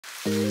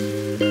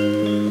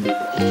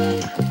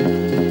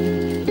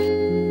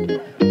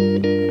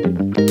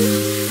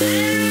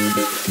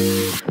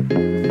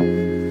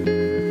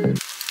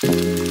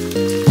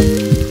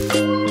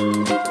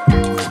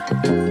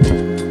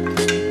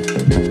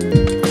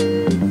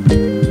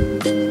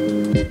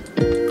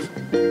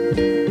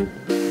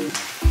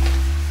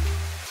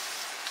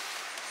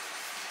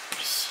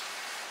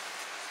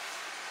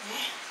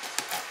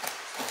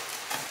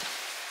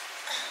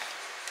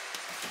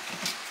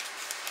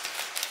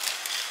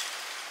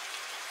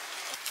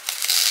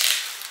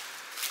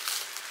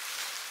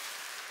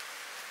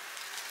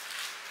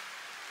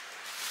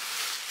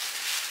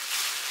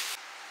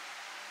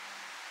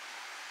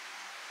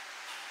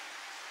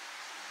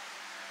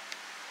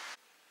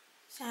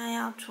现在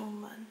要出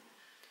门，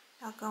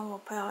要跟我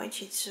朋友一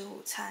起吃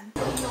午餐。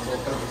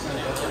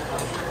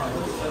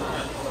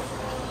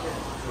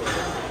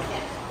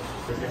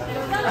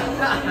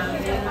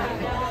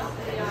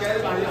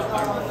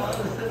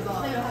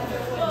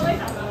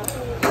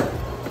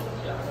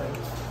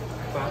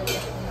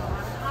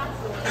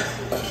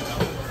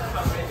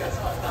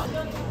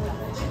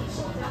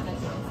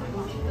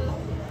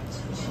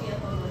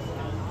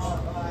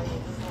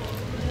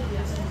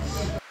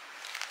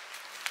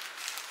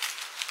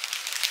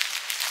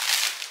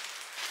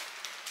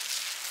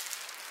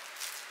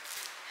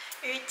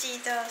虞姬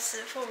的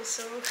食谱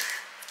书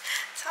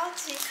超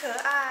级可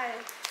爱，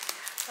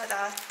我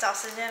找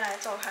时间来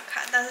做看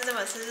看。但是这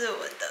本是日文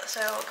的，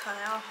所以我可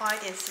能要花一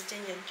点时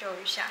间研究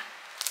一下。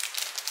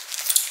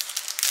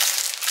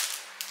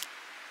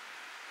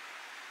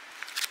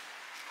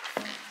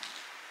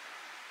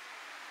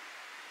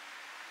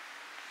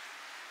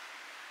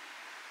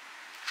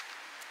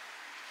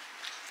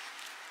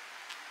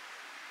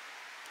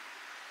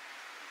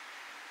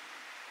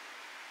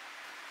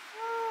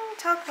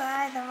超可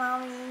爱的猫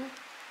咪，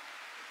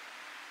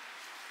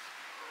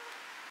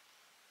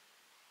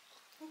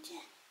再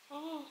见，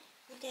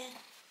再见，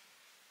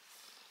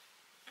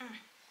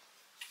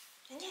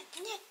再见，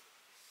再见。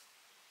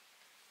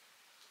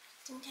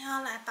今天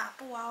要来把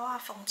布娃娃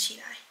缝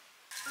起来。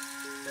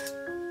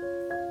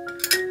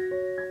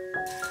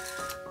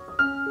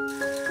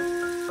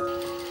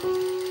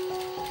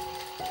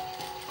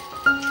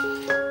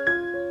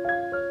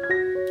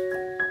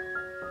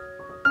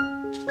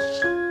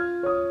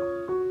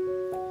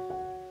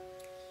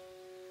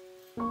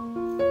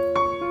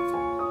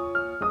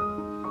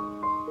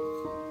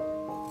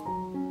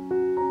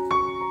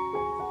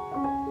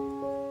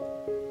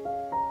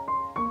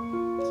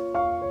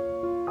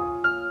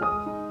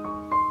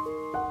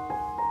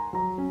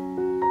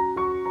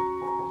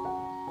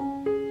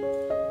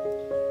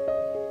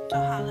做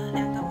好了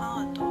2个猫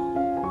耳朵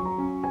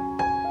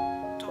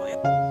左右。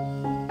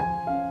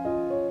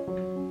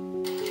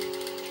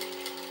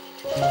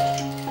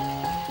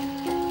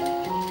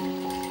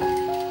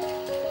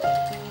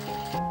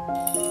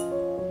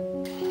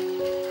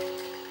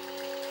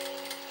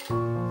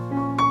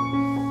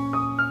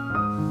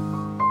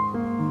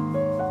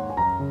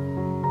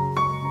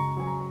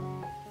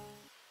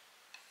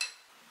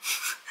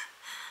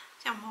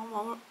像毛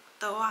毛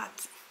的袜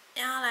子。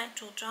现在要来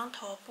组装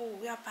头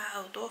部，要把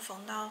耳朵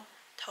缝到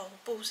头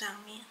部上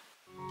面。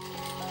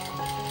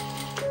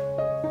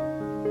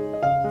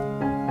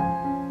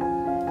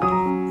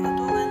耳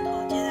朵跟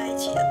头接在一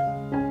起了。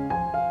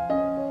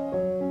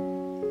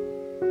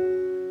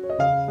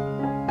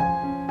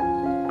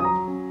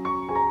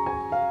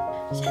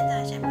现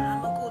在先把它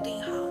们固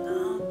定好，然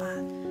后把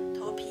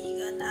头皮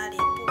跟它脸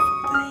部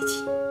缝在一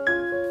起。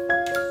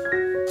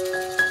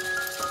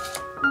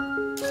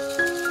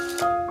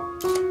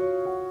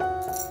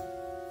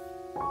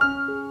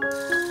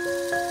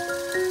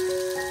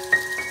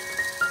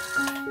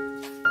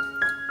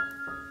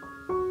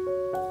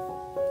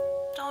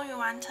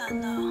完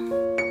成了，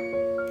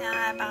等下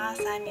来帮它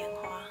塞棉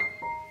花。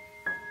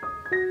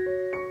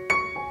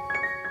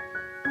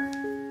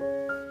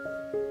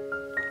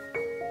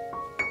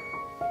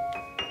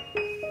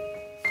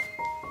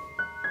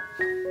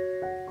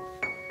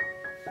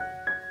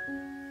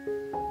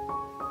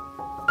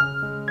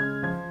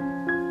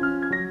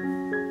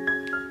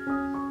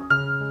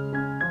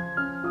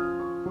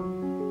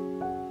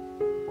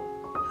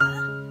好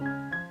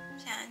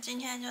了，今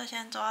天就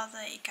先做到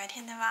这里，改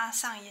天再帮它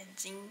上眼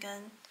睛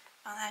跟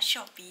帮它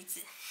绣鼻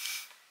子。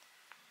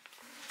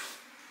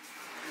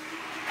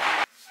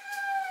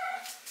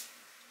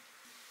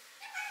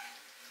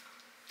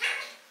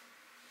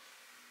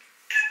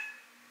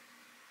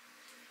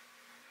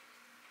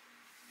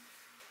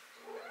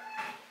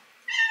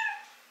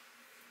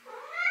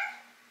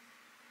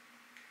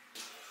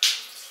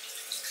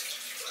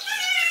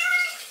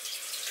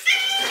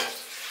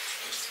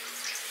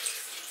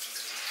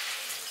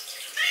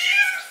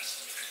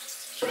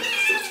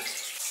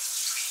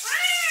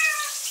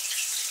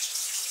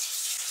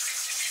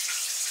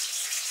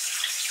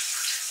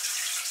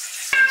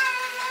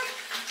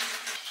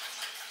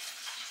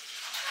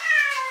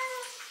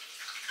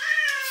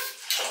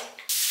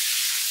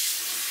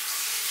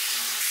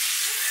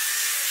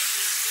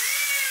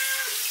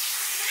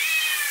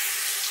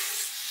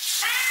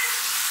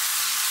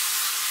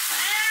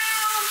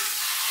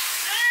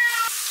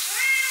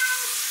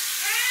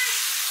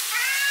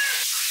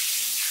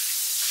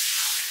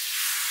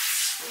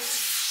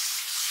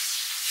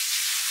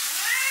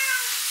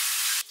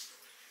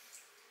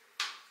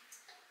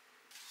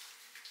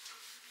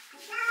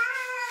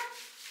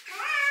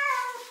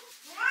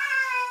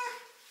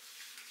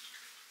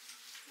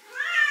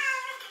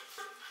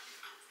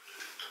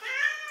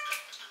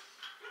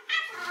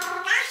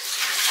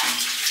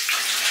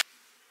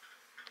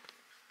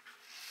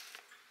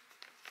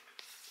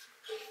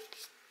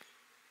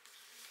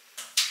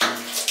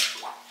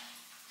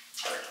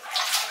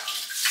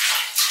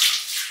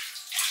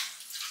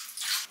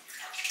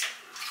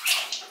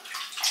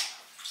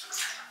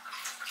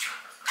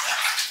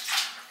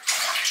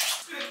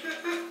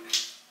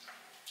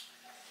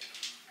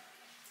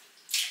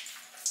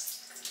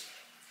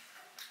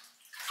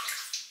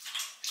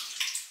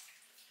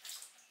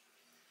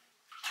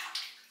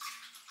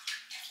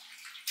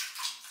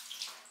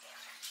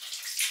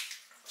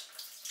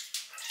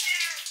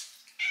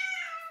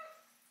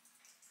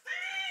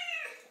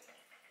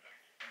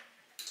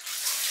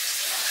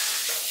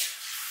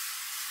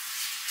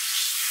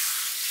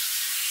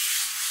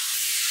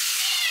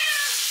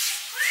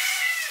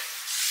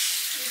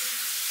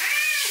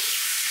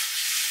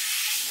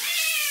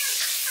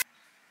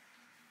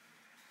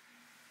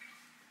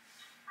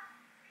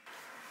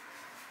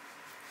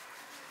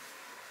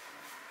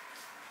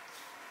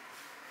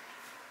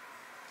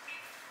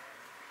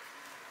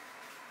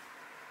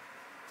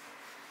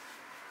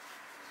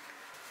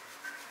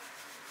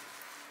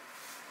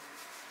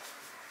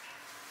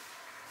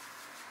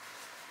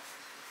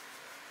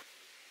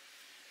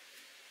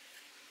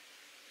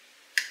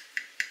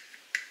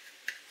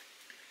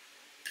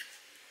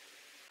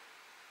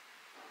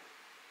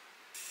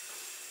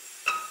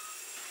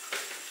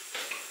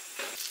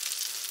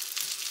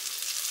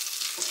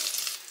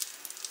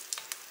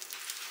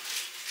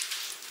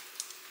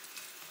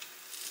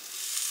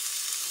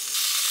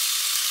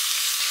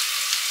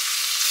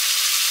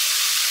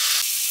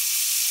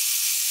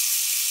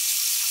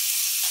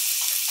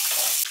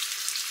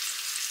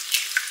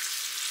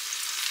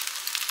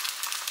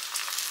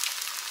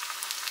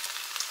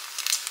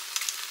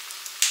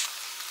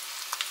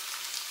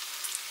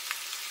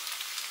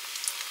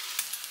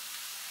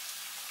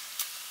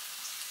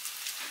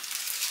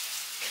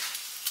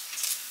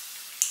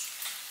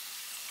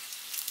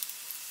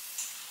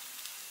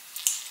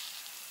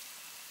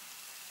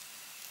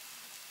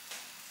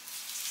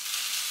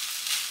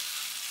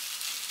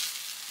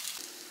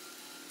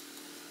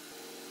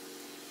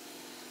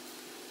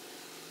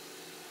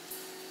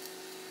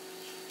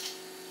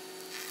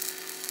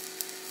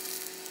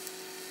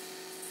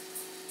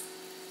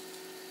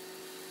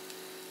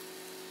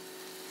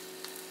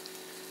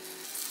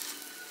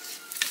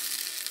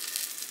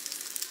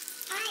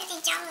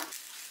焦了。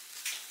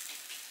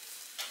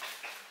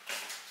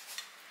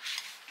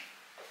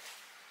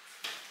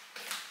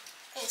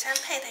午餐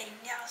配的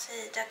饮料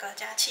是这个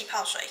加气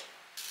泡水。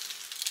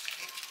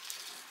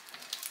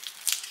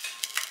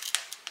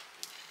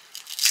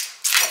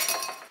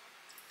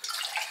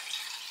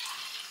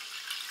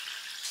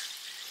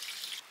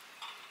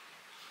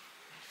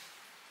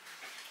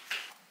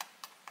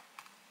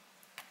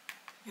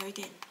有一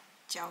点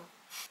焦。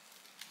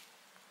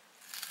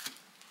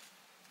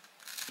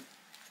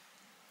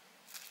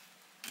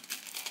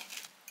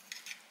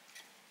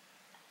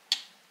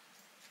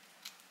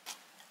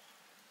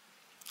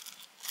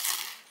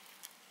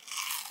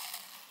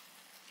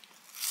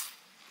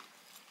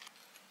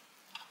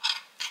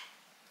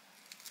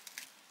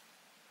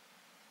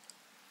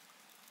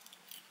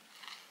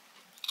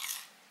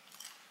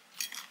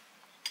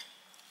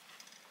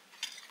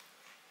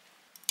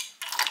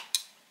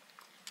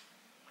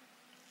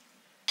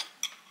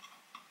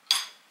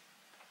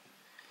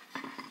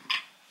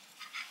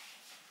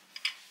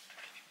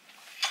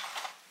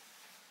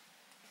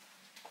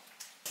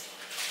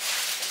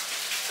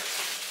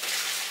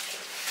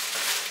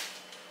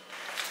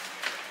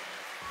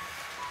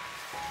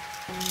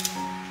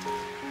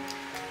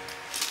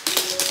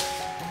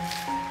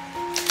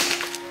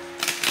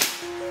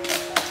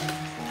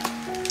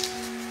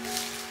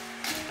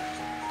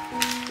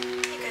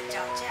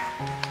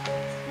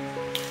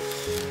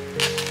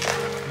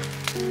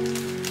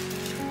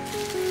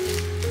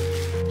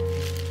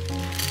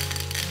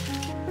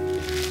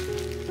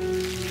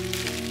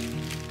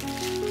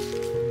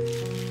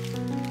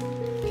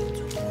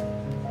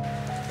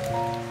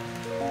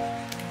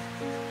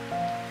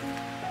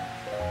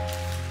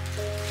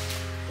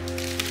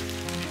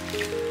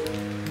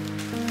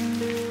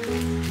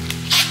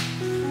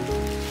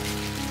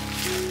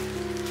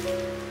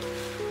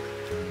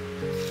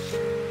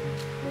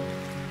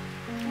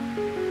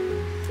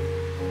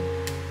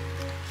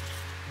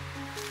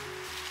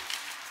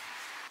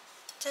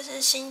这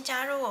是新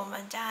加入我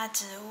们家的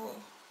植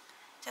物，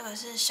这个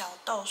是小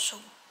豆树，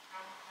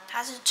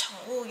它是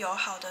宠物友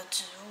好的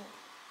植物，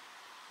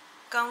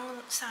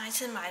跟上一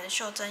次买的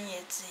袖珍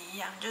椰子一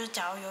样，就是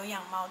假如有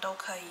养猫都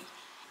可以。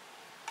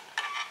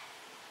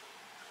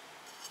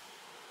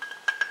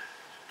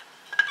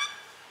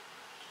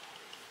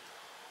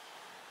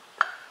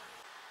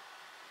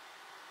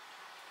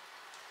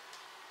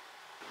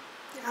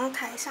阳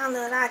台上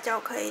的辣椒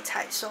可以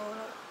采收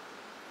了。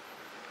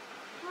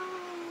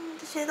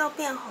这些都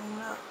变红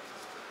了，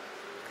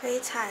可以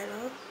采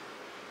了，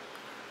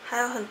还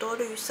有很多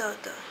绿色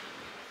的。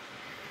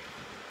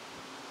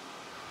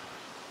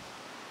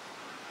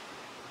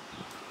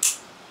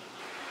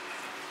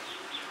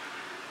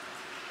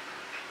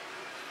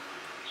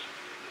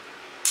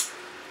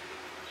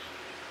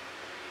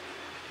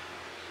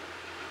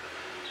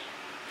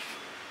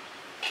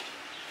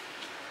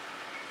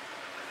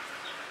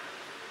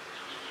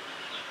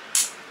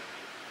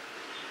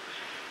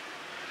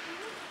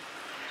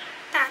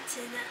大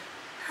只的，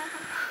哈哈。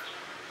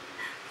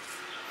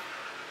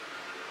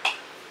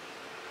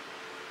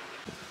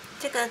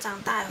这个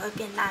长大也会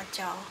变辣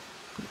椒，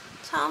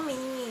超迷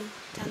你。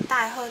长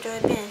大以后就会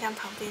变得像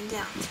旁边这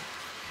样子。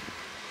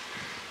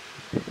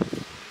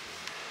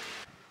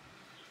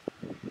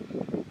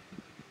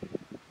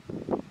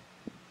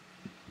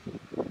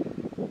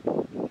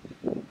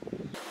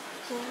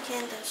今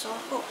天的收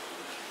获，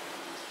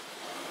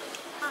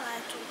要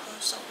来组合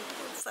手的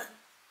部分。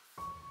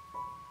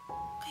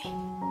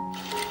OK。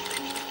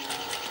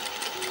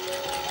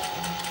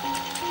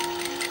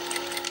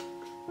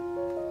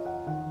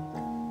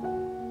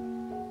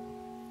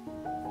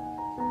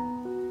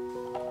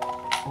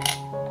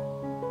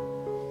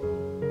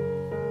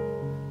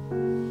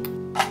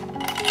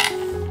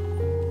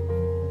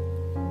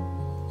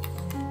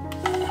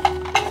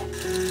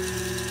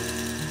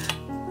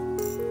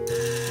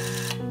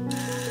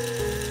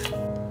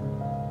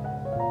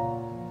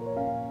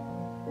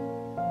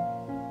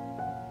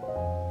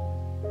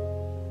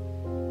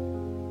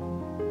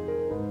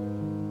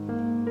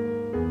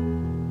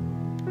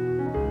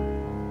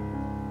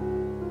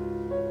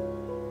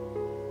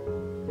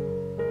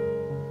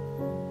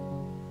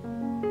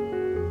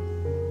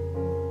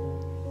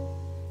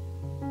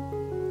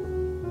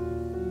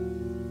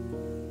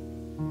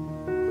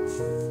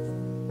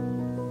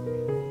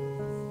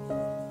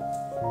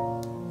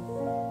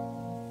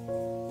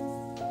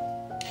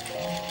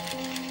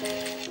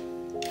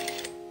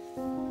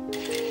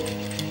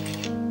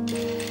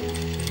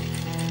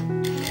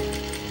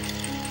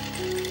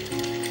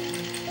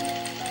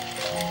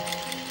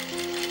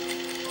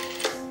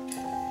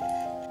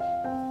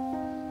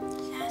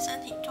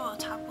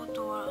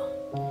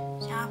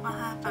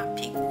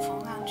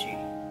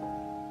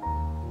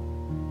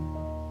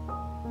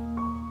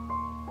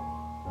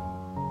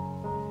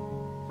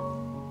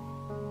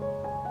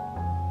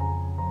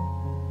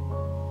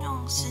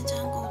时针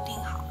固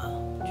定好了，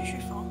继续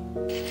缝。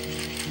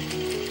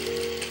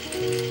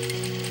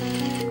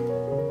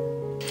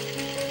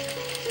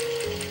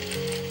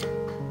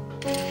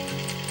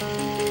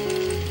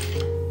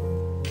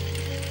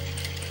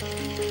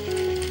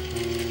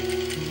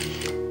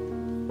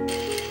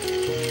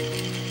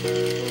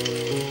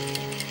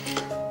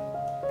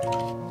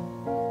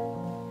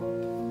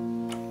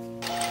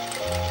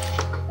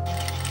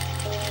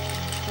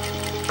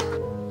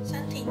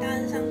身体大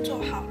致上做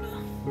好了，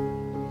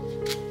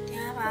等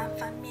下把它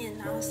翻面，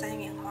然后塞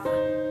棉花。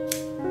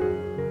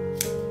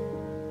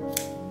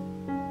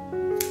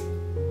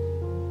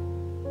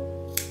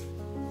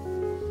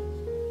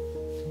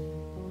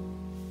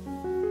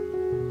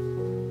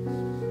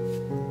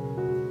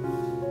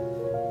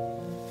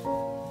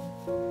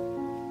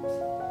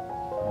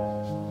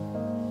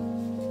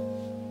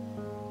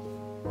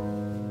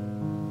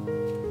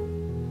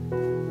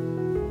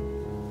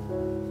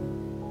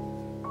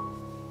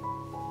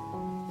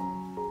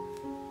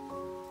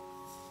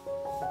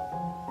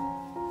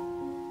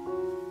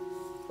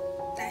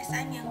再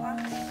塞棉花。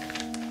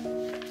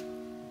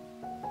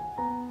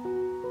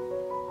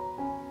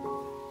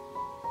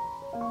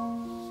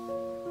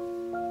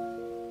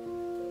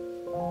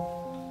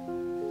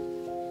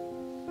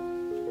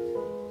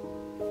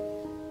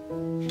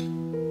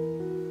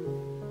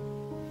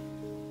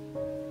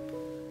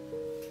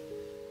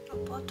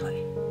萝卜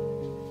腿。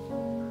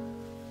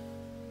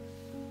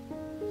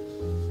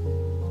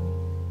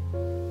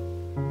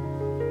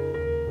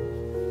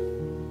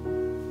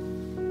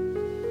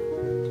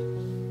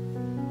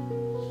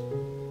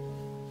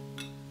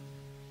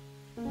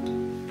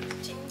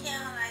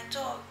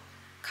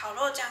烤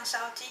肉酱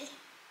烧鸡，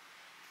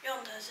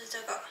用的是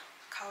这个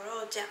烤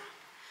肉酱，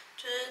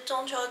就是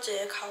中秋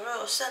节烤肉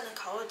有剩的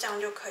烤肉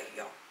酱就可以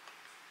用。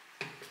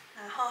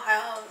然后还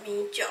有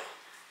米酒，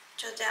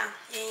就这样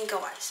腌一个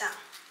晚上。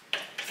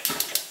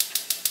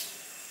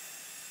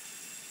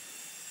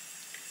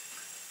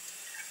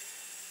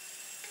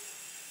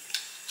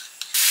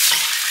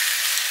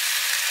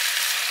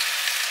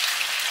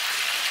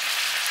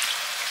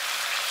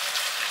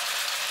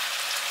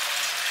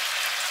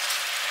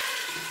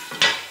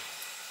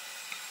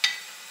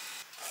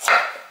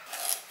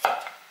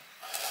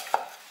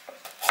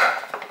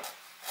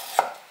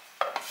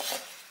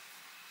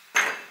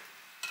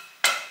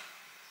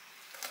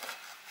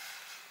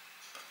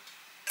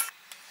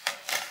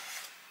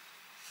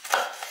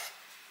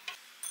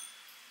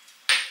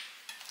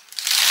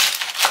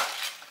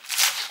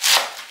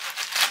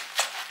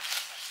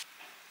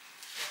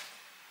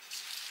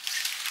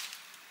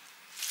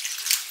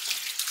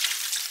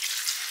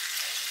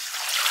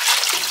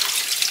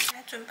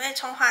准备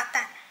葱花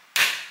蛋，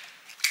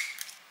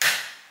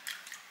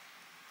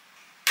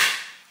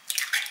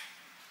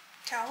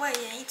调味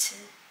盐1匙，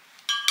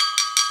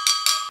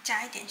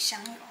加一点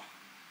香油，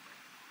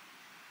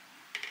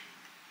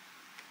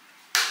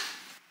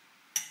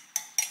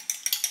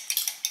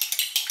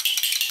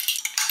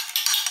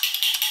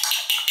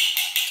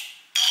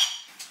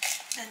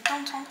冷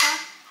冻葱花。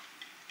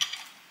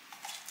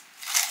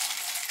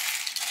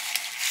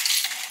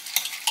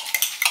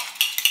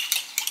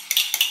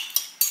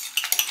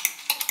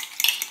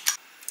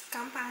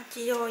刚把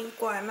鸡肉移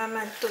过来，慢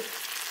慢炖。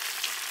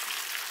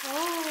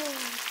哦，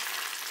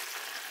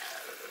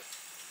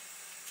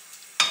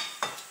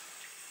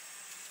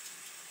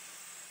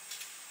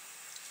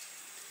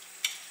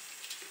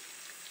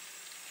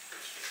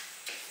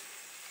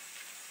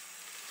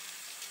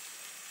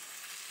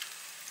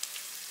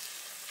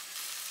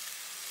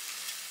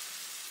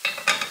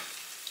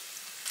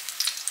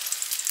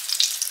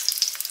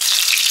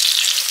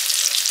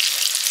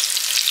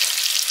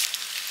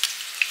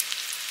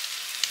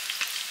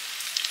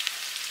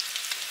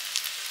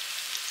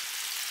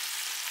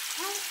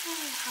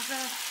好热。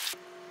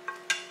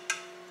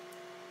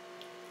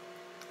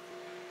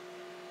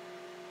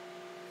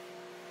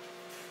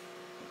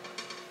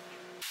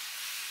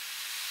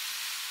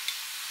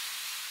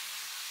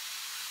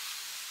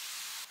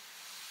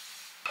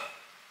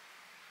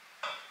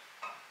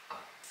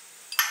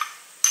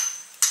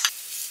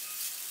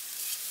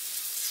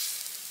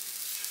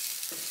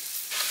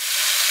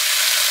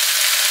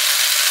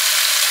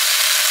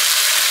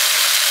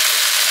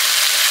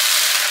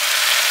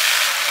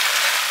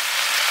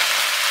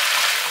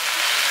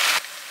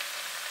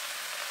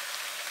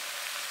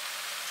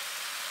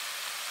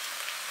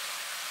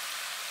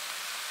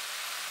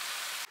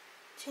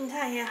青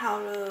菜也好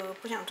了，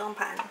不想装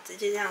盘，直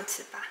接这样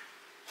吃吧。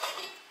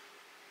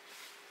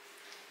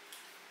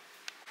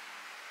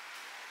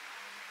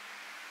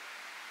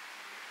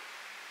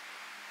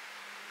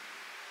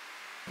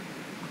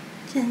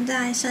现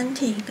在身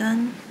体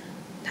跟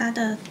它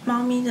的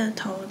猫咪的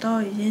头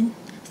都已经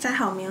塞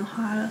好棉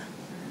花了，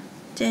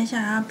接下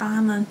来要帮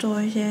它们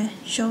做一些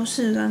修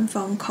饰跟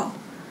封口，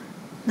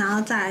然后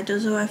再来就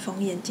是会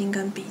缝眼睛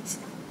跟鼻子。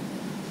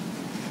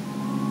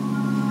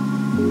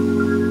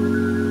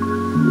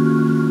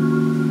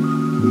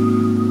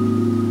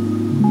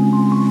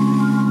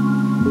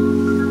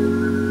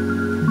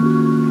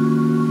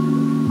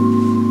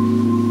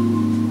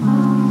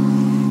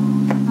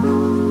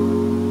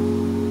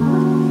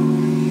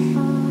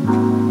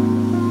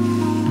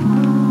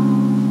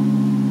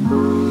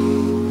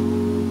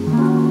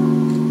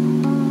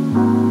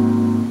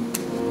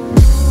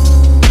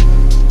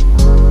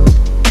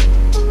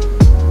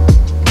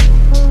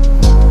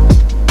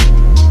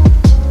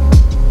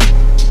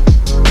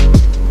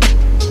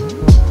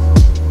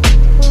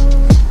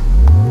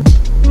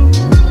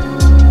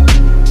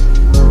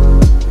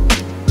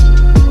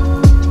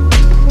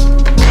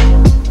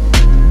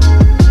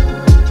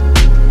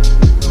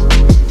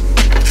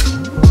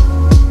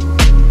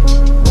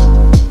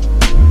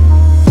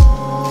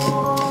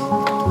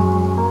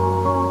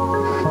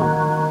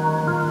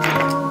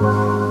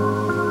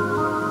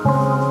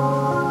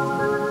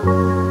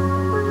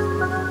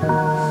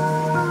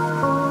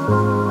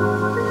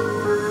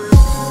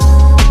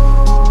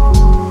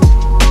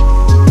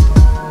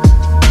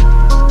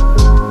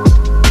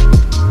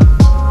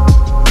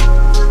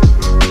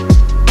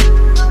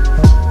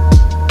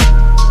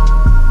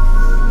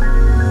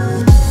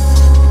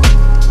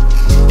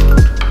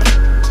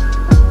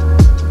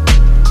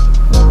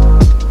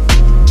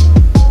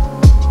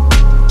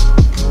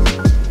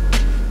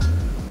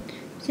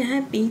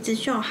鼻子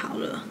绣好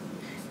了，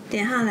等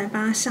一下来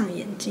帮它上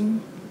眼睛。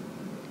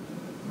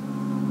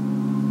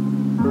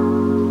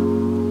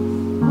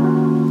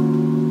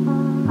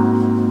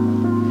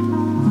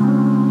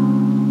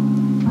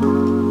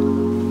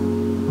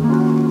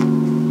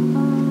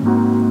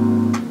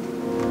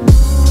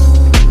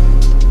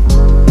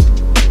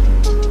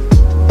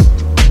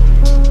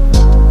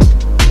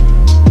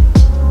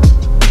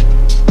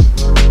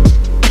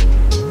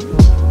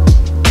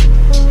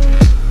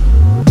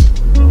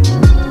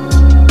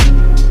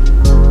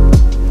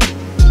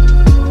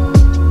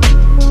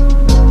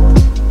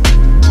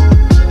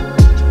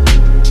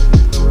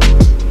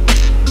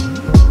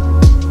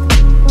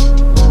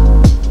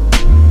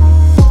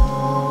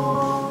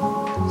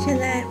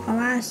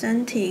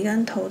身体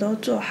跟头都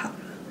做好了，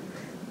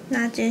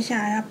那接下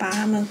来要把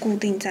它们固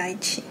定在一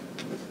起。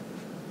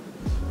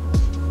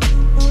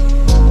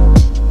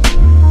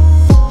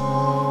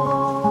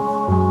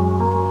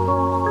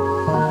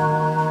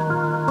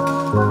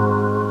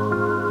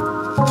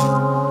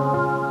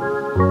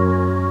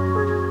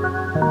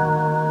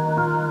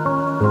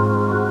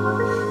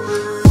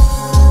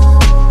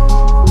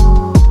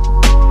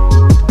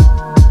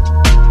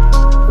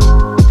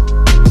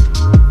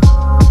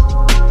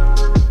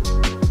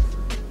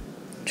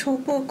初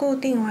步固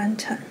定完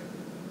成，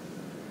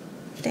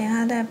等一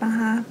下再帮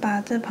它把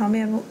这旁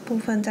边部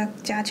分再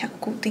加强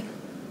固定。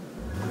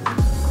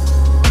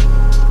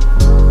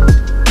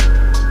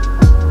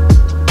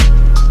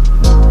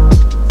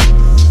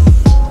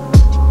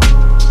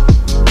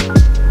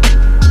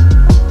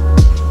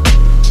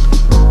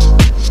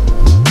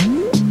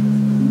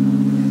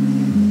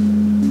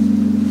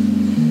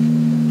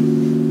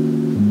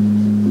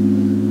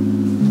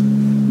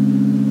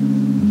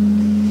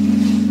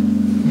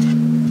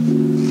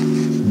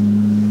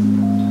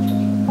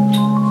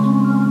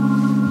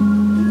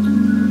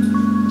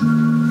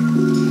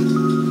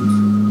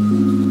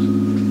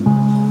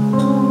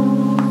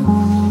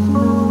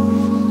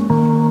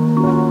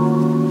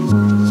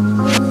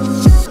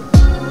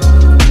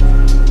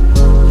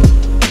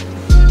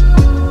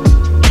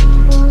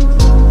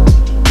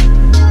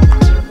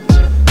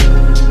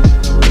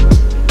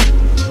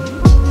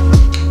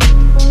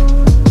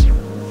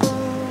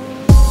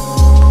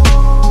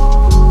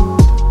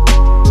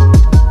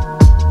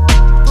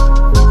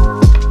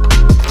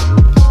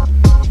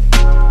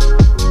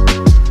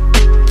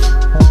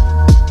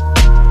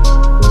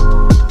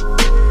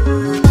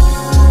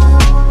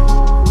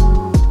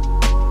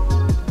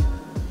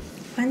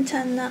完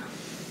成了，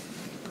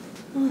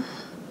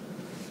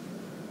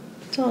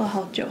做了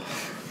好久。